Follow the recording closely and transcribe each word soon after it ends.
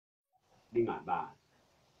lingabazi.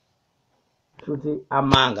 Futhi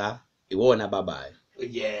amanga iwona ababayo.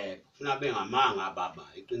 Yebo, funa bengamanga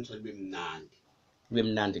ababayo, iqiniso libemnandi.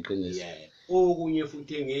 Bemnandi iqiniso. Yebo. Okunye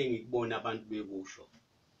futhi engeke ngikubona abantu bekusho.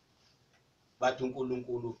 Bathi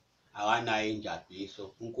uNkulunkulu akanayo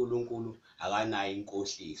injabuliso, uNkulunkulu akanayo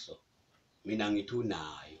inkohliso. Mina ngithi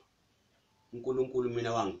unayo. uNkulunkulu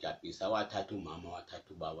mina wangijabulisa, wathatha umama, wathatha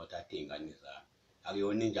ubaba, wathatha izingane zami.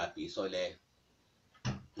 Akuyona injabuliso leyo.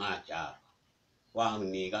 Ngajaba.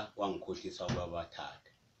 Wanginika, wangikhohlisa ubaba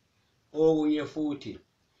wathatha. Okunye futhi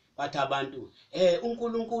bathi abantu,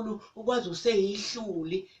 uNkulunkulu ukwazi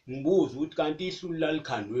useyihluli. Ngibuza ukuthi kanti ihluli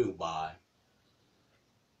lalikhandwe ubani?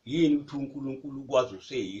 Yini ukuthi uNkulunkulu ukwazi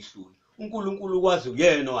useyihluli? uNkulunkulu ukwazi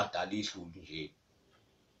uyena owadala ihluli nje.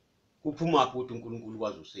 Kuphuma ukuthi uNkulunkulu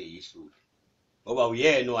ukwazi useyihluli. Ngoba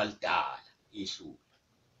uyena owalidala ihluli.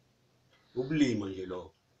 Ubulima nje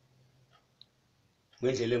lo.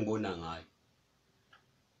 Ngendlela engibona ngayo.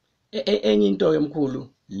 Enye into ke mkhulu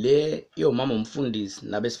le yomama umfundisi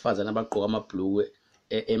nabesifazana abagqoka amabhlukwe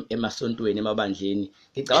emasontweni emabandleni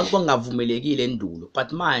ngicabanga ukuthi kungavumelekile endulo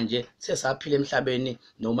but manje sesaphila emhlabeni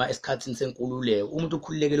noma esikhathini senkululeko umuntu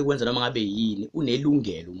ukhululekile ukwenza noma ngabe yini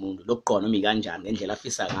unelungelo umuntu lokuqona noma ikanjani ngendlela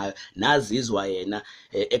afisa ngayo nazizwa yena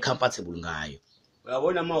comfortable ngayo.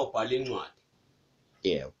 Uyabona uma ubhala incwadi.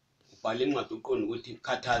 Yebo. Ubhala incwadi uqonda ukuthi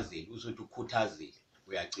ukhathazile, uzothi ukhuthazile,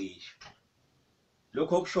 uyacisha.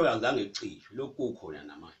 Lokho okushoyo azange kucishwe, lokhu kukhona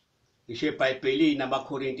namanje. Ngisho eBhayibhelini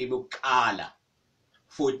abaKorinti bokuqala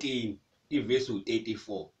 14 ivesi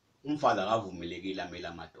 34 umfazi akavumelekile amele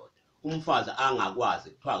amadoda. Umfazi angakwazi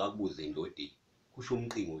kuthiwa akakubuze endodeni. Kusho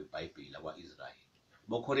umqingo weBhayibheli kwaIsrayeli.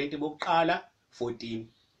 AbaKorinti bokuqala 14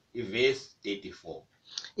 ivesi 34.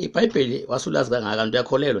 iBhayibheli wasulazi kangaka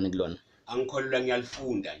uyakholelwa nikulona? Angikholelwa,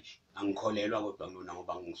 ngiyalifunda nje. Angikholelwa kodwa ngilona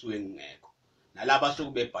ngoba ngisuke ngingekho. Nalaba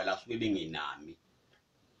suku bebhala suke bengenami.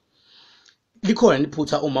 Likhona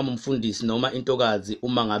niphutha umama umfundisi noma intokazi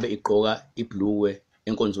uma ngabe igqoka ibhlukwe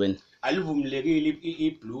enkonzweni? Alivumelekile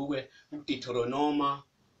ibhlukwe uDeuteronomy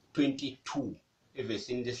 22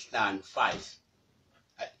 evesini lesihlanu 5.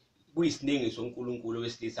 Kuyisinengiso uNkulunkulu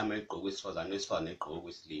wesilisa mayigqoka wesifazane, wesifazane egqoka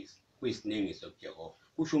wesilisa. Kuyisinengiso kuJehova.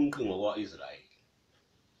 Kusho umqingo kwaIsrayeli.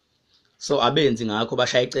 So abenzi ngakho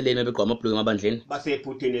bashaya eceleni begqoka amabhlukwe emabandleni.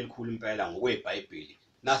 Basephutheni elikhulu impela ngokweBhayibheli.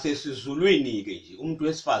 Nasesizulwini ke nje umuntu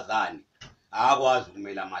wesifazane akwazi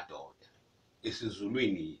ukumela amadoda.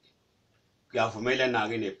 Esizulwini ke kuyavumelana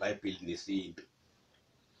ke neBhayibheli nesintu.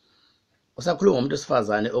 Usakhuluma ngomuntu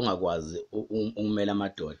wesifazane ongakwazi ukumela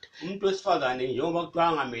amadoda. Umuntu wesifazane njengoba kuthiwa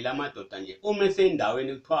angamela amadoda nje uma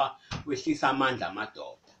esendaweni kuthiwa wehlisa amandla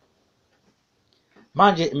amadoda.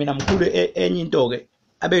 Manje mina mkhulu enye into ke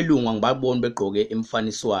abelungu ngibabona begqoke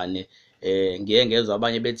imfaniswane ngeke ngezwe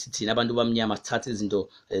abanye bethi thina abantu bamnyama sithatha izinto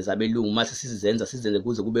zabelungu mase sizenze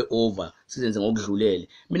kuze kube over sizenze ngokudlulele.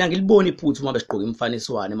 Mina ngilibona iphuthu uma besigqoka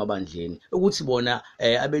imfaniswane emabandleni ukuthi bona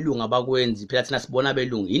abelungu abakwenzi phela thina sibona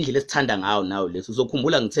abelungu indlela esithanda ngayo nawo leso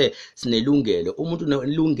uzokhumbula ngithe sinelungelo umuntu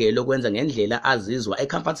unelungelo kwenza ngendlela azizwa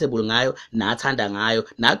comfortable ngayo nathanda ngayo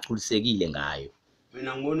nagculisekile ngayo.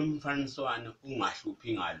 Mina ngibona umfaniswane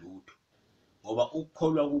ungahluphi ngalutho ngoba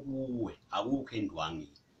ukukholwa kukuwe akukho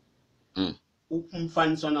endwangini.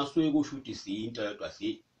 Umfaniswane asuke kusho ukuthi siyinto yodwa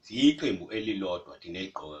siyiqembu elilodwa thina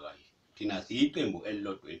eligqoka kanje. Thina siyiqembu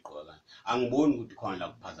elilodwa eligqoka kanje. Angiboni ukuthi khona la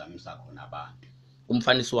kuphazamisa khona abantu.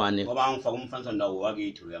 Umfaniswane Ngoba angifaka umfaniswane lawo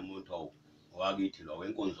wakithi uyamuntu wakithi lo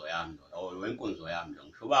wenkonzo yami lo wenkonzo yami lo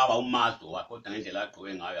ngisho baba umazo kodwa ngendlela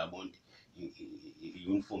agqoke ngayo yabona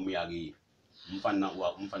uniform yakhe.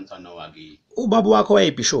 Umfaniswane wakhe. Ubaba wakho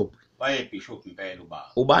wayebishop? Wayebishop impela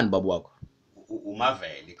ubaba. Ubani baba wakho?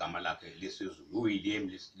 uMavele igama lakhe lesizulu uWilliam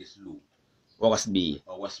lesilungu. Wakwasibiya.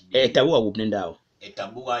 Wakwasibiya. Edabuka kuphi nendawo?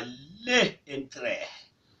 Edabuka le Entre.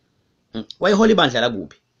 Wayehola ibandla la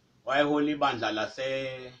kuphi? Wayehola ibandla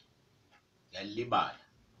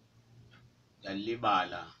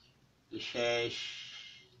yalibala ishesh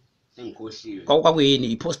engikhohliwe.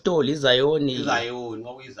 Kwakuyini iPostoli iZayoni? iZayoni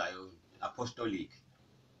kwakuyizayoni apostolic.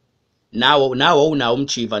 Nawo unawo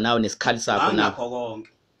umjiva nawo nesikhali sakho nakho konke.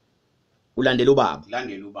 Ulandela ubaba?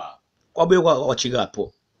 Ulandela ubaba. Kwabuye kwajika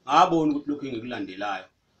pho? Ngabona ukuthi lokho engikulandelayo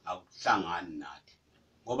akuhlangani nathi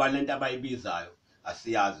ngoba lento abayibizayo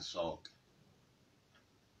asiyazi sonke.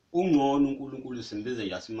 Ungcono uNkulunkulu simbize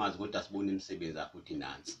nje asimazi kodwa sibone imisebenzi yakhe ukuthi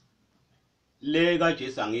nansi. Le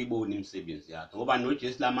kaJesu angiyiboni imisebenzi yakhe ngoba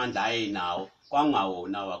noJesu lamandla ayenawo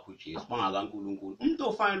kwangawona wakho uJesu bangakaNkulunkulu. Umuntu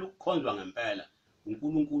ofanele ukukhonzwa ngempela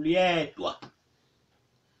uNkulunkulu yedwa.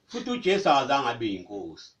 Futhi uJesu akazange abe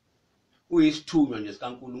inkosi. Uyisithunywa nje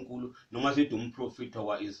sikaNkulunkulu noma sithi umprofeti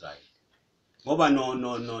wakwaIsrayeli. Ngoba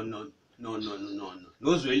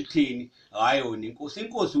nozwelithini hayi yona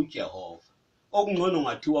inkosi uJehova okungcono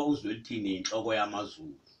ngathiwa uzwelithini inhloko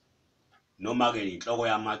yamaZulu noma ke inhloko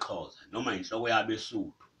yamaXhosa noma inhloko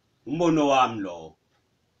yabeSuthu umbono wami lo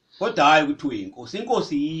kodwa hayi ukuthi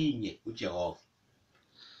inkosi yinye uJehova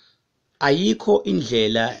ayikho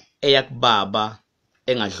indlela eyakubaba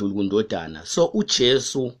engadluli kundodana so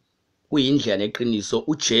uJesu uyindlela neqiniso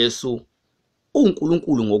uJesu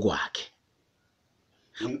uNkulunkulu ngokwakhe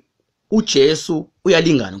uJesu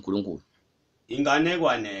uyalingana uNkulunkulu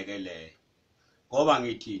inganekwaneke le ngoba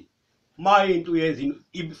ngithi maye into yenza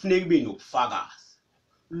ifuneka ibe nokufakazi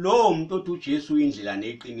lo muntu othi uJesu indlela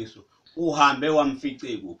neqiniso uhambe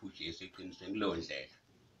wamfice kuphi uJesu eqinisweni kuleyo ndlela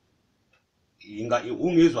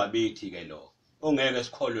ungizwa bethi ke lo ongeke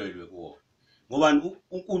sikholelwe kuwo ngoba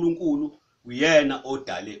uNkulunkulu uyena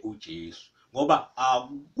odale uJesu ngoba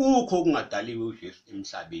akukho okungadaliwe uJesu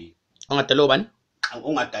emhlabeni ongadalwa bani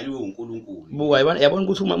ongadaliwe uNkulunkulu buka yabona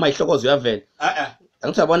ukuthi uma ihlokozo uyavela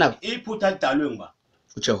angithi yabona iphutha lidalwe ngoba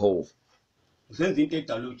uJehova usenza into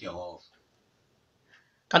edalwe uJehova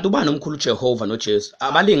kanti ubani omkhulu uJehova noJesu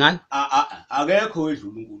abalingani akekho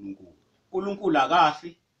wedlula uNkulunkulu uNkulunkulu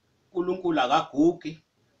akafi uNkulunkulu akagugi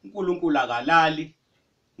uNkulunkulu akalali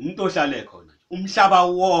umuntu ohlale khona umhlaba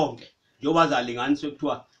wonke njengoba zalinganiswe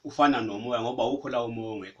kuthiwa ufana nomoya ngoba ukho la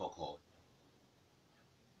umoya ongekho khona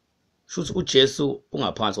shuthi uJesu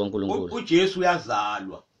ungaphansi kwaNkulunkulu uJesu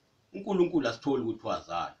uyazalwa uNkulunkulu asitholi ukuthi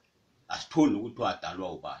wazalwa asitholi ukuthi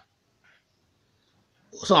wadalwa ubani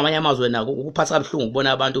so ngamanye amazwi wena ukuphatha kabuhlungu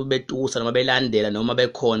ukubona abantu betusa noma belandela noma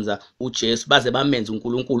bekhonza uJesu baze bamenza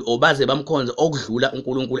uNkulunkulu o baze bamkhonza okudlula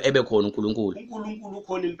uNkulunkulu ebekhona uNkulunkulu uNkulunkulu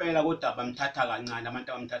ukhona impela kodwa bamthatha kancane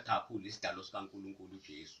abantu abamthatha kakhulu isidalo sikaNkulunkulu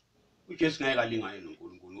uJesu ngeke alingane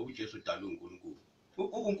noNkulunkulu ngoba uJesu udalwe uNkulunkulu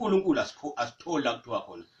uNkulunkulu asitholi la kuthiwa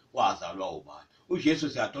khona wazalwa ubani uJesu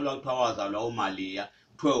siyathola kuthiwa wazalwa uMaria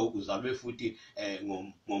kuthiwa uzalwe futhi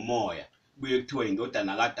ngomoya kuye kuthiwa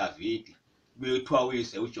indodana kaDavidi kuye kuthiwa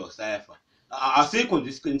uyise uJosefa asikho nje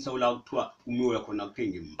isiqiniseko la kuthiwa umiwe khona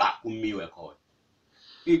kuthenga imba kumiwe khona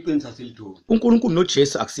iqiniso silitholi uNkulunkulu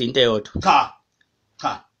noJesu akusinto eyodwa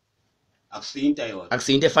cha akusinto eyodwa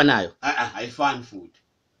akusinto efanayo ayifani futhi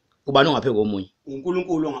ubani ongapheki komunye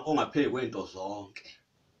uNkulunkulu ongapheki kwento zonke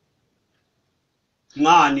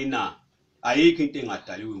ngani na ayikho into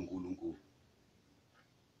engadaliwe uNkulunkulu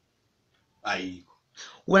ayikho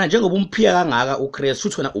wena njengoba umphika kangaka uKristu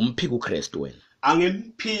uthi wena umphika uKristu wena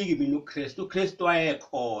angimphiki mina uKristu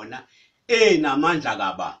wayekhona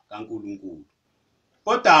enamandla kaNkulunkulu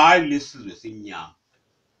kodwa hayi lesizwe semnyama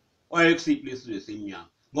wayekusiphi lesizwe semnyama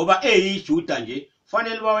ngoba eyiJuda nje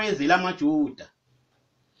kufanele bawayezela amaJuda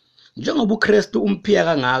njengoba uKristu umphika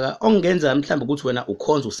kangaka ongenza mhlawumbe ukuthi wena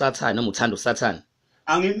ukhonza uSathane noma uthanda uSathane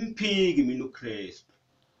angimphiki mina uKristu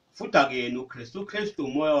futhi akuyena uKristu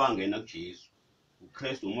umoya wangena kuJesu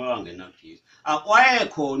uKristu umoya wangena kuJesu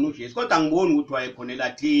akwayekhona uJesu kodwa angiboni ukuthi wayekhonela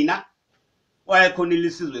thina wayekhonela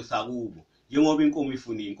isizwe sakubo njengoba inkomo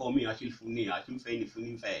ifuna inkomo ingathi ilifuna ingathi imfene ifuna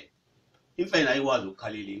imfene ayikwazi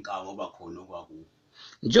ukukhalela inkawu ngoba khona okwakubo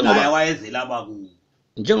njengoba wayezela abakubo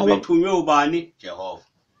njengoba ethunywe ubani Jehova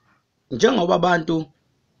njengoba abantu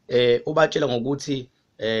ubatshela ngokuthi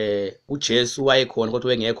uJesu wayekhona kodwa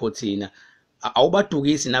wengekho thina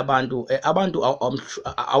awubadukisi nabantu abantu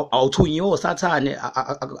awuthunyiwe uSathane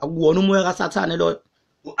akuwona umoya kaSathane loyo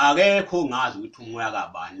akekho ngazi ukuthi umoya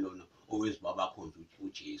kabani lona owezibaba khonza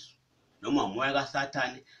uJesu noma umoya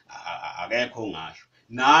kaSathane akekho ngasho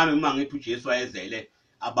nami uma ngithi uJesu wayezele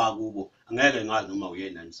abakubo angeke ngazi noma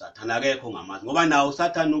uyena uSathane akekho ngamazi ngoba nawo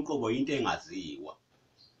uSathane uqobo into engaziwa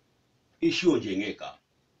ishiwo nje ngegama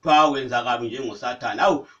kuthiwa wenza kabi njengoSathane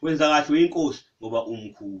awu wenza kahle uyinkosi ngoba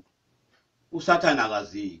uMkhulu uSathane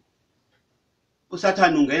akaziwa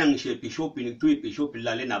uSathane ungena ngisho ebishopini kuthiwa ibishop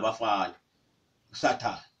lale nabafana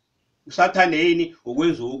uSathane yini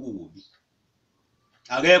ukwenza okubi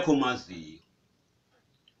akekho maziyo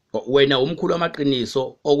wena uMkhulu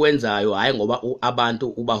Wamaqiniso okwenzayo hayi ngoba abantu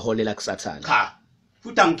ubaholela kuSathane cha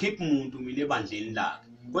futhi angikhiphi umuntu mina ebandleni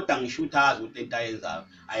lakhe kodwa ngisho ukuthi azi ukuthi into ayenzayo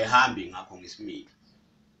ayihambi ngakho ngesimilo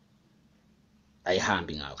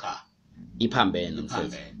ayihambi ngakho iphambene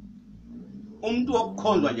umthetho umuntu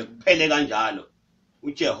okukhonzwa nje kuphele kanjalo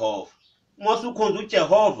uJehova uma usukhonza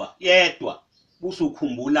uJehova yedwa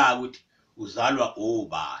usukhumbula ukuthi uzalwa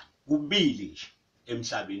obani kubili nje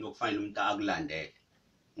emhlabeni okufanele umuntu akulandele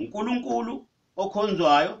uNkulunkulu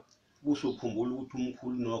okhonzwayo usukhumbula ukuthi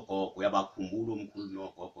uMkhulu nogogo uyabakhumbula uMkhulu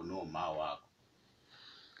nogogo noma wakho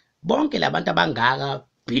bonke labantu abangaka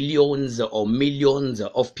billions or millions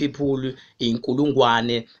of people,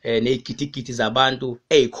 inkulungwane nezigidigidi zabantu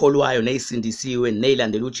ezikholwayo nezisindisiwe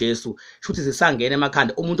nezilandela uJesu, futhi sisangena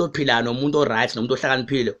emakhanda umuntu ophilayo nomuntu oright nomuntu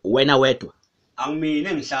ohlakaniphile wena wedwa.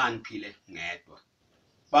 Angimina engihlakaniphile ngedwa.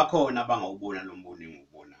 Bakhona abangawubona lo mbono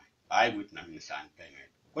engiwubonayo. Hayi ukuthi nami ngihlakaniphile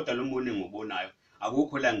ngedwa. Kodwa lo mbono engiwubonayo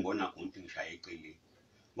akukho la ngibona khona ukuthi ngishaye eceleni.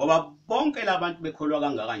 Ngoba bonke labantu bekholwa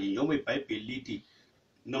kangaka nje njengoba iBhayibheli lithi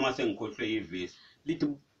noma sengikhohlwe ivesi lithi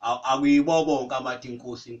akuyibo bonke abathi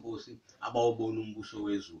inkosi inkosi abawubona umbuso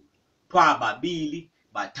wezulu. Kuthiwa babili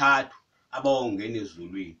bathathu abawongena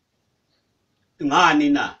ezulwini. Ngani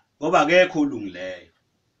na? Ngoba akekho olungileyo.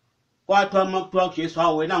 Kwathiwa makuthiwa kuJesu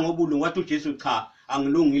hawu wena ngoba ulungu, wathi uJesu cha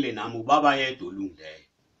angilungile nami ubaba yedwa olungileyo.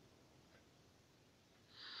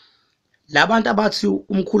 Labantu abathi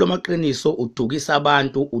uMkhulu Wamaqiniso udukisa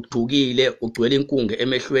abantu, udukile, ugcwele inkunge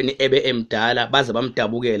emehlweni ebe emdala baze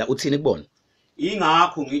bamdabukela, uthini kubona?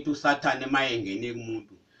 Ingakho ngithi uSathane mayengene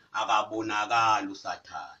kumuntu akabonakala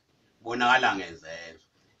uSathane. Bonakala ngezenzo.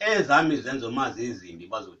 Ezami izenzo mazi izimbi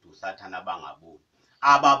bazothi uSathane abangaboni.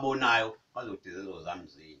 Ababonayo bazothi izenzo zami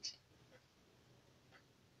zinhle.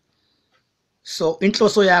 So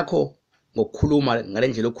inhloso yakho ngokukhuluma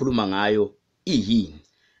ngalendlela okhuluma ngayo iyini?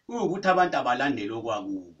 Ukuthi abantu abalandeli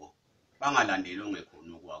okwakubo, bangalandeli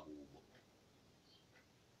ongekhona okwakubo.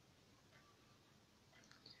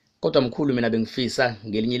 Kodwa mkhulu, mina bengifisa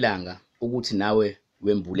ngelinye ilanga ukuthi nawe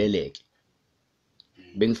wembuleleke.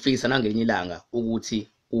 Bengifisa nangelinye ilanga ukuthi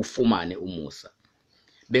ufumane umusa.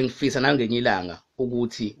 Bengifisa nangelinye ilanga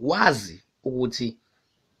ukuthi wazi ukuthi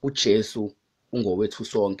uJesu ungowethu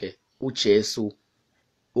sonke, uJesu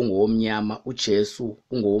ungowomnyama, uJesu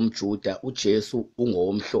ungowomjuda, uJesu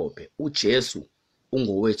ungowomhlophe, uJesu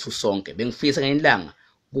ungowethu sonke. Bengifisa ngelinye ilanga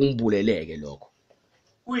kungimbuleleke lokho.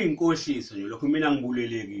 Kuyinkohliso nje lokho, mina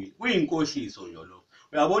ngibulelekile. Kuyinkohliso nje lokho.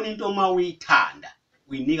 Uyabona into uma uyithanda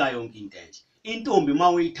uyinika yonke into enhle. Intombi uma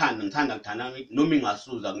uyithanda ngithanda kuthanda noma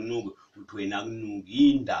ingasuza kunuke uthi wena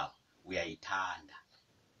kunuki indaba uyayithanda.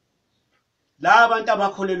 La abantu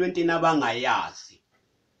abakholelwa entweni abangayazi,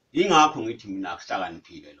 ingakho ngithi mina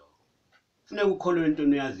akuhlakaniphile lokho. Kufanele ukholelwe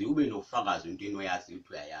entweni oyazi, ube nofakazi entweni oyazi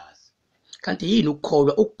ukuthi uyayazi. Kanti yini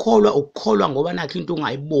ukukholwa? Ukukholwa ngoba nakho into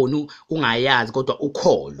ungayiboni ungayazi kodwa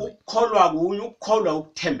ukholwe. Ukukholwa kunye, ukukholwa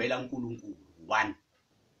ukuthembela uNkulunkulu. 1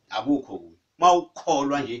 akukho kunye. Uma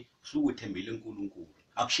ukukholwa nje usuke uthembele uNkulunkulu,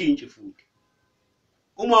 akushintshi futhi.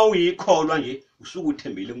 Uma uyikholwa nje usuke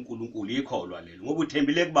uthembele uNkulunkulu, ikholwa lelo ngoba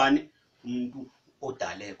uthembele kubani? Umuntu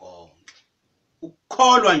odale konke.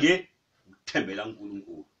 Ukukholwa nje ukuthembela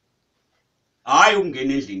uNkulunkulu. Hayi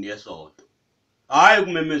ukungena endlini yesonto. Hayi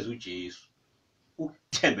ukumemeza uJesu.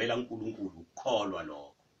 Ukuthembela uNkulunkulu, ukukholwa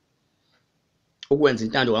lokho. Ukwenza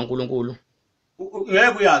intando kaNkulunkulu.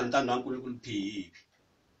 Ngeke uyazi intando kaNkulunkulu iyipi.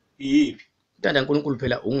 Iyipi? Intando kaNkulunkulu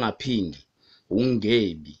phela ungaphingi,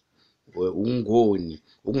 ungebi, ungoni,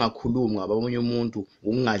 ungakhulumi ngabanye umuntu,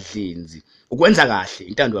 ungadlinzi, ukwenza kahle.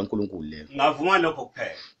 Intando kaNkulunkulu leyo. Ngavuma lokho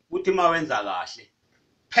kuphela. Uthi mawenza kahle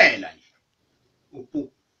phela nje.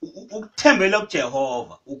 Ukuthembela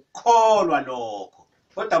kuJehova, ukukholwa lokho.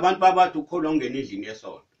 Kodwa abantu babathi ukholwa ungena endlini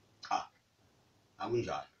yesonto. Cha.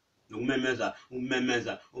 Akunjalo. Umemeza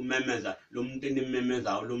lo muntu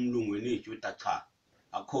enimmemezayo lo mlungu enijuda cha.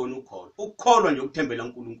 Akhona ukukholwa. Ukukholwa nje ukuthembela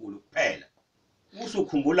uNkulunkulu kuphela.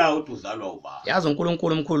 Usukhumbula ukuthi uzalwa ubaba. Yazi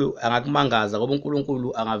uNkulunkulu omkhulu angakumangaza ngoba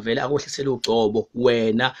uNkulunkulu angavela akohlisele ugcobo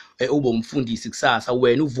wena ube umfundisi kusasa,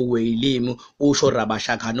 wena uvukwe ilimi usho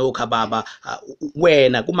rabashakhanokha baba,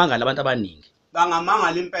 wena kumangala abantu abaningi.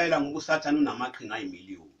 Bangamangala impela ngoba uSathane unamaqhinga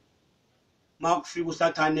ayimiliyoni. Makufika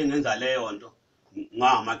uSathane engenza leyo nto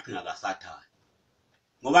ngamaqhinga kaSathane.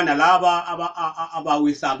 Ngoba nalaba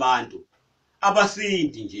abawisa abantu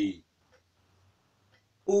abasindi nje.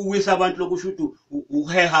 Uwisa abantu lokusho ukuthi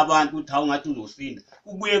uheha abantu uthi awungathi uzosinda,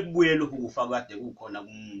 kubuye lokhu kufa kade kukhona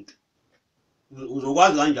kumuntu.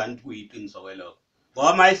 Uzokwazi kanjani ukuthi kuyiqiniso kwelokho?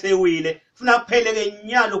 Ngoba mayisewile ufuna kupheleke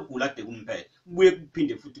nyalo ukugula ade kumphethe, kubuye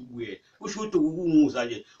kuphinde futhi kubuye. Kusho ukuthi ukunguzwa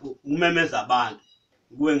nje umemeza abantu,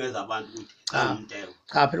 kuwengeza abantu ukuthi umteko.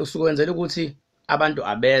 Cha phela usukwenzela ukuthi abantu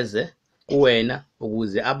abeze kuwena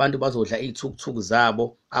ukuze abantu bazodla izithukuthuku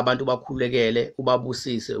zabo, abantu bakhulekele,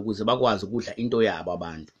 ubabusise ukuze bakwazi ukudla into yabo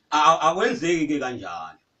abantu. Akwenzeki ke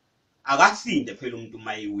kanjalo. Akasinde phela umuntu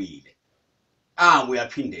mayiwile.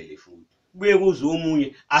 Uyaphindele futhi. Kubuye kuze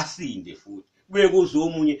omunye asinde futhi. Kubuye kuze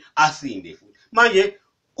omunye asinde futhi. Manje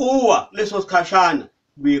uwa leso sikhashana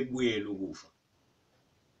kubuye ukufa.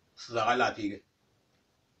 Sizakalaphi ke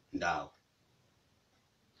ndawo?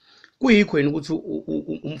 Kuyikho yini ukuthi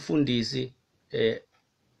umfundisi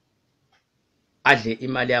adle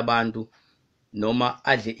imali yabantu noma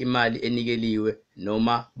adle imali enikeliwe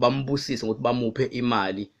noma bambusise ngokuthi bamuphe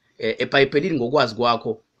imali eBhayibhelini ngokwazi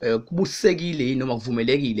kwakho kubusekile yini noma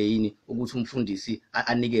kuvumelekile yini ukuthi umfundisi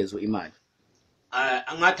anikezwe imali?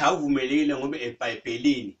 Angathi awuvumelekile ngoba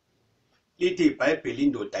eBhayibhelini lithi iBhayibheli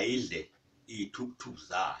indoda idle ithukuthuku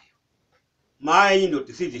zayo. Maye indoda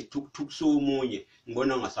isidle isithukuthuku somunye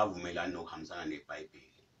ngibona ngasavumelani nokuhambisana neBhayibheli.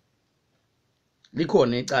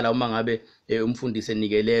 Likhona icala uma ngabe umfundisi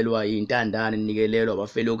enikelelwa intandane, enikelelwa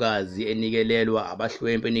abafelokazi, enikelelwa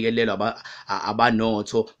abahlwempe, enikelelwa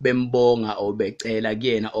abanotho bembonga or becela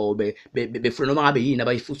kuyena or befuna noma ngabe yini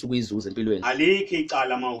abayifusa ukuyizuza empilweni. Alikho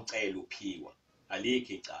icala mawucela uphiwa,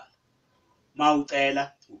 alikho icala.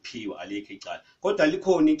 Mawucela uphiwa, alikho icala. Kodwa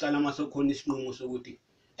likhona icala masokhona isinqumo sokuthi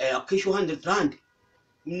akhisha 100 rand,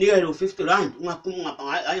 umnikele 50 rand,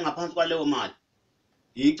 hayi ngaphansi kwaleyo mali.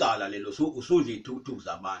 Icala lelo usudla ithukuthuku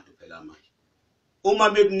zabantu phela manje. Uma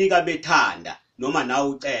bekunika bethanda noma nawe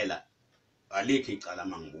ucela alikho icala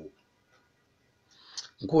mangibuka.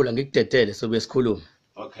 Mkhulu ngikudedele sobe sikhuluma.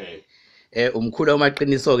 Okay. uMkhulu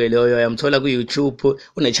Wamaqiniso ke loyo yamthola ku YouTube,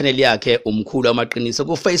 une channel yakhe uMkhulu Wamaqiniso,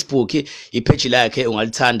 ku Facebook ipage lakhe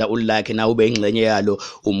ungalithanda ulike na ube ingxenye yalo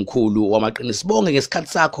uMkhulu Wamaqiniso. Bonke ngesikhathi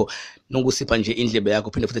sakho nokusipha nje indlebe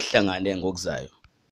yakho phinde futhi sihlangane ngokuzayo.